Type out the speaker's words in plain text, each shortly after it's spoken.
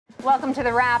Welcome to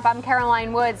The Wrap. I'm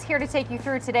Caroline Woods, here to take you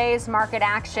through today's market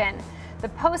action. The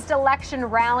post-election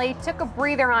rally took a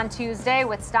breather on Tuesday,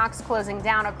 with stocks closing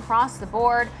down across the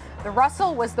board. The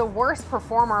Russell was the worst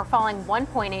performer, falling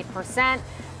 1.8%.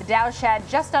 The Dow shed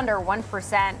just under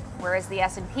 1%, whereas the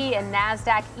S&P and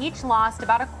NASDAQ each lost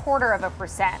about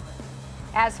 0.25%.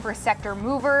 As for sector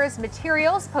movers,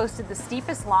 materials posted the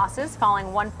steepest losses, falling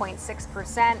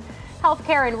 1.6%.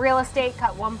 Healthcare and real estate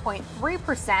cut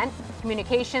 1.3%.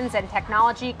 Communications and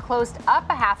technology closed up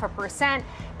 0.5%.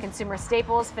 Consumer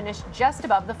staples finished just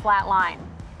above the flat line.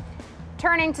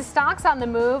 Turning to stocks on the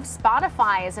move,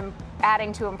 Shopify is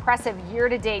adding to impressive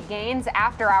year-to-date gains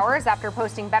after hours after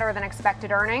posting better than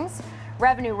expected earnings.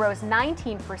 Revenue rose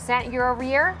 19% year over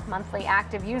year. Monthly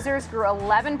active users grew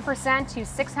 11% to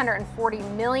 640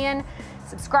 million.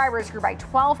 Subscribers grew by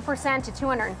 12% to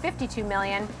 252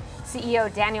 million.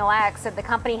 CEO Daniel Ek said the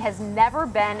company has never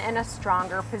been in a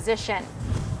stronger position.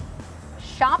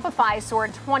 Shopify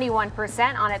soared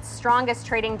 21% on its strongest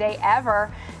trading day ever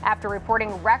after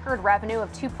reporting record revenue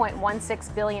of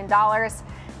 $2.16 billion.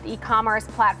 The e-commerce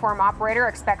platform operator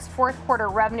expects fourth quarter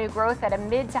revenue growth at a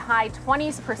mid to high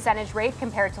 20s% rate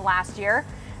compared to last year.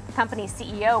 The company's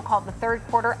CEO called the third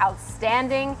quarter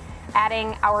outstanding,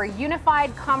 adding, "Our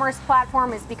unified commerce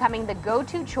platform is becoming the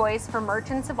go-to choice for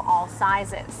merchants of all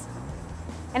sizes."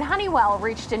 And Honeywell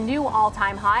reached a new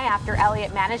all-time high after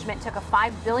Elliott Management took a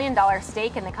 $5 billion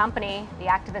stake in the company. The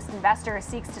activist investor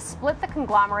seeks to split the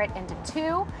conglomerate into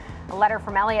two. A letter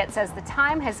from Elliott says the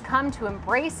time has come to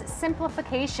embrace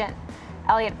simplification.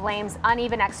 Elliott blames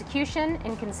uneven execution,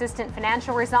 inconsistent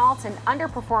financial results, and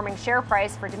underperforming share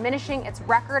price for diminishing its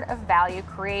record of value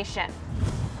creation.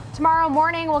 Tomorrow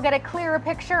morning, we'll get a clearer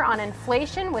picture on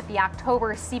inflation with the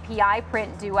October CPI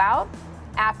print due out.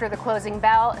 After the closing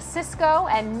bell, Cisco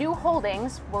and New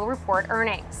Holdings will report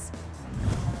earnings.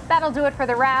 That'll do it for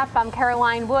The Wrap. I'm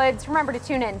Caroline Woods. Remember to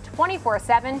tune in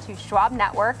 24/7 to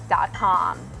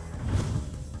schwabnetwork.com.